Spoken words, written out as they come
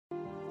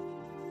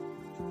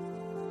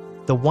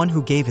the one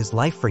who gave his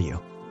life for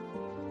you.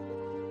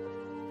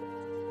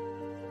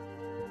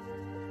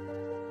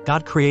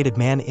 God created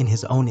man in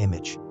his own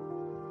image.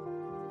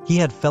 He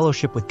had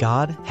fellowship with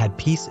God, had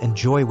peace and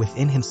joy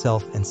within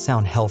himself, and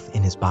sound health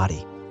in his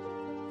body.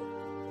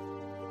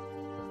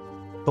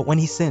 But when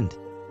he sinned,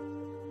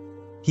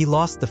 he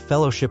lost the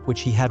fellowship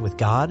which he had with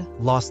God,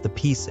 lost the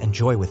peace and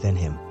joy within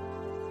him,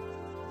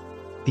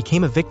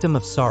 became a victim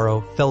of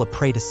sorrow, fell a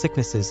prey to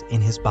sicknesses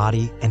in his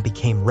body, and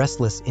became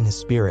restless in his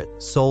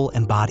spirit, soul,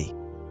 and body.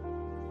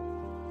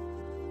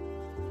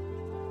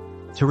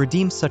 To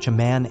redeem such a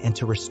man and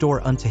to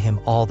restore unto him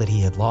all that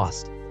he had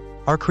lost,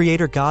 our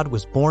Creator God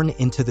was born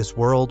into this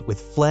world with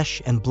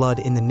flesh and blood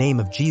in the name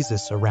of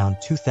Jesus around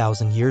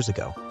 2,000 years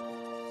ago.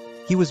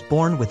 He was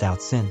born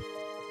without sin,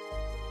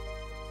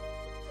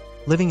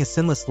 living a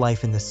sinless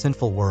life in this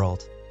sinful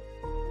world.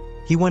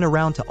 He went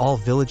around to all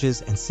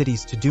villages and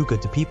cities to do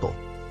good to people.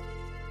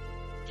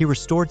 He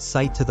restored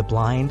sight to the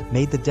blind,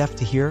 made the deaf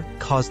to hear,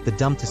 caused the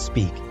dumb to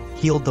speak,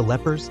 healed the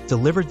lepers,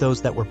 delivered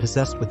those that were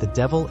possessed with the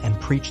devil, and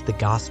preached the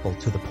gospel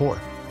to the poor.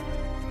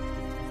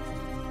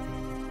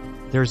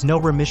 There is no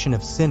remission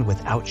of sin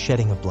without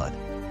shedding of blood,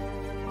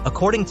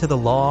 according to the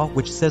law,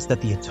 which says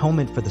that the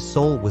atonement for the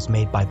soul was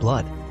made by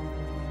blood.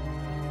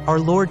 Our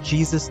Lord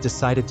Jesus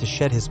decided to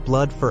shed his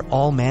blood for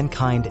all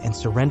mankind and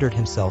surrendered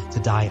himself to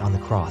die on the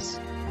cross.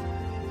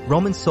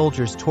 Roman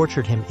soldiers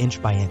tortured him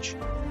inch by inch.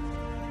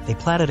 They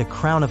platted a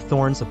crown of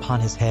thorns upon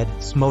his head,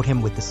 smote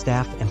him with the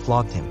staff, and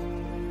flogged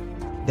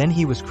him. Then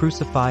he was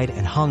crucified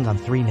and hung on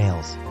 3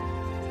 nails.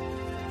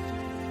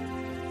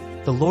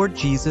 The Lord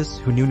Jesus,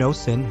 who knew no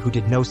sin, who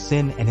did no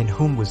sin, and in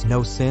whom was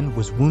no sin,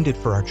 was wounded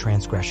for our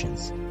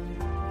transgressions.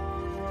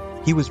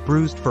 He was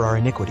bruised for our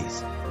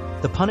iniquities.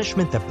 The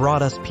punishment that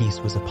brought us peace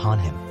was upon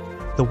him.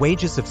 The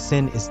wages of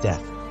sin is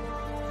death.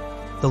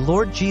 The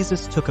Lord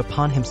Jesus took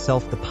upon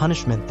himself the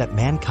punishment that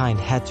mankind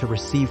had to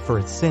receive for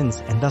its sins,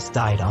 and thus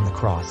died on the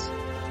cross.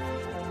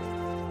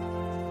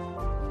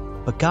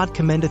 But God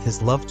commendeth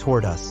his love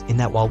toward us, in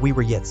that while we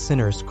were yet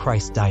sinners,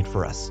 Christ died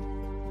for us.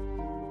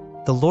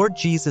 The Lord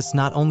Jesus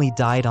not only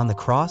died on the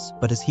cross,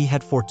 but as he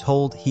had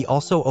foretold, he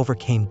also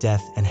overcame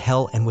death and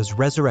hell and was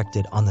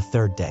resurrected on the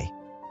 3rd day.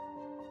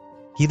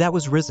 He that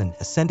was risen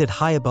ascended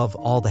high above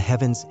all the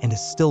heavens and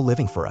is still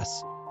living for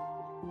us.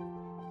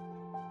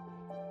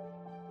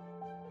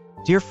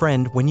 Dear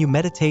friend, when you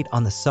meditate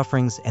on the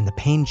sufferings and the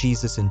pain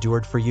Jesus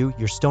endured for you,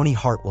 your stony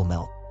heart will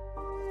melt.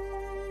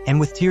 And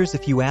with tears,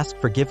 if you ask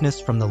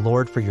forgiveness from the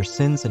Lord for your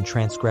sins and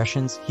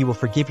transgressions, he will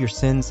forgive your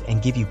sins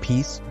and give you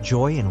peace,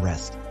 joy, and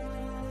rest.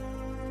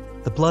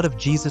 The blood of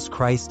Jesus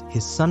Christ,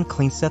 his Son,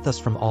 cleanseth us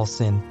from all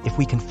sin. If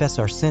we confess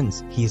our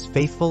sins, he is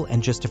faithful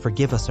and just to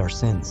forgive us our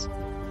sins.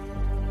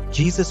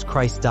 Jesus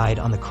Christ died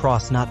on the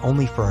cross not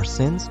only for our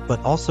sins,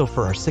 but also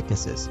for our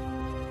sicknesses.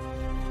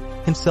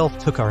 Himself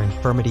took our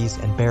infirmities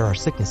and bare our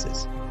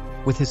sicknesses.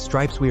 With his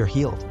stripes we are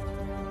healed.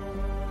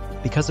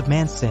 Because of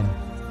man's sin,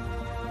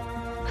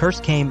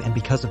 curse came, and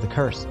because of the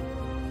curse,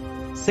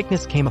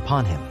 sickness came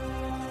upon him.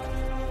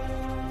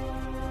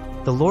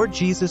 The Lord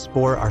Jesus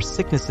bore our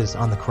sicknesses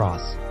on the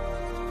cross.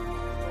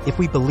 If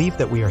we believe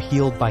that we are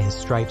healed by his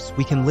stripes,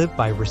 we can live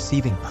by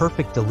receiving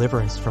perfect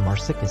deliverance from our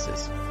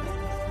sicknesses.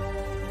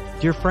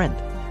 Dear friend,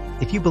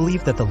 if you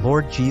believe that the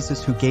Lord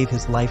Jesus, who gave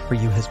his life for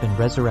you, has been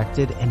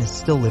resurrected and is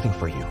still living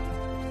for you,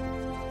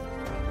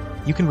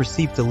 you can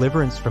receive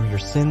deliverance from your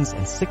sins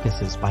and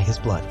sicknesses by his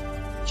blood.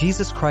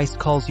 Jesus Christ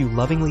calls you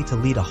lovingly to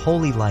lead a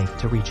holy life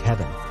to reach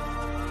heaven.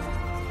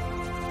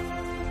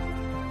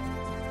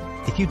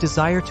 If you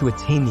desire to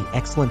attain the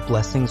excellent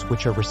blessings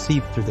which are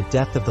received through the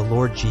death of the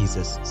Lord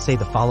Jesus, say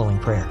the following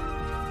prayer.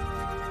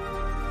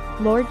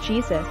 Lord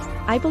Jesus,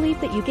 I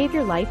believe that you gave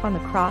your life on the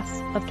cross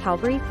of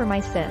Calvary for my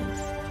sins.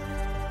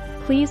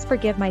 Please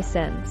forgive my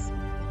sins.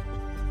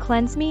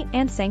 Cleanse me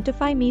and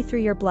sanctify me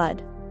through your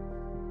blood.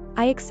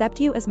 I accept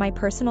you as my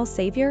personal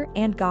Savior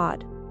and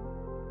God.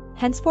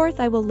 Henceforth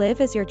I will live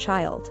as your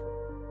child.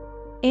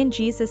 In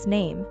Jesus'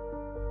 name.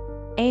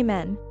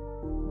 Amen.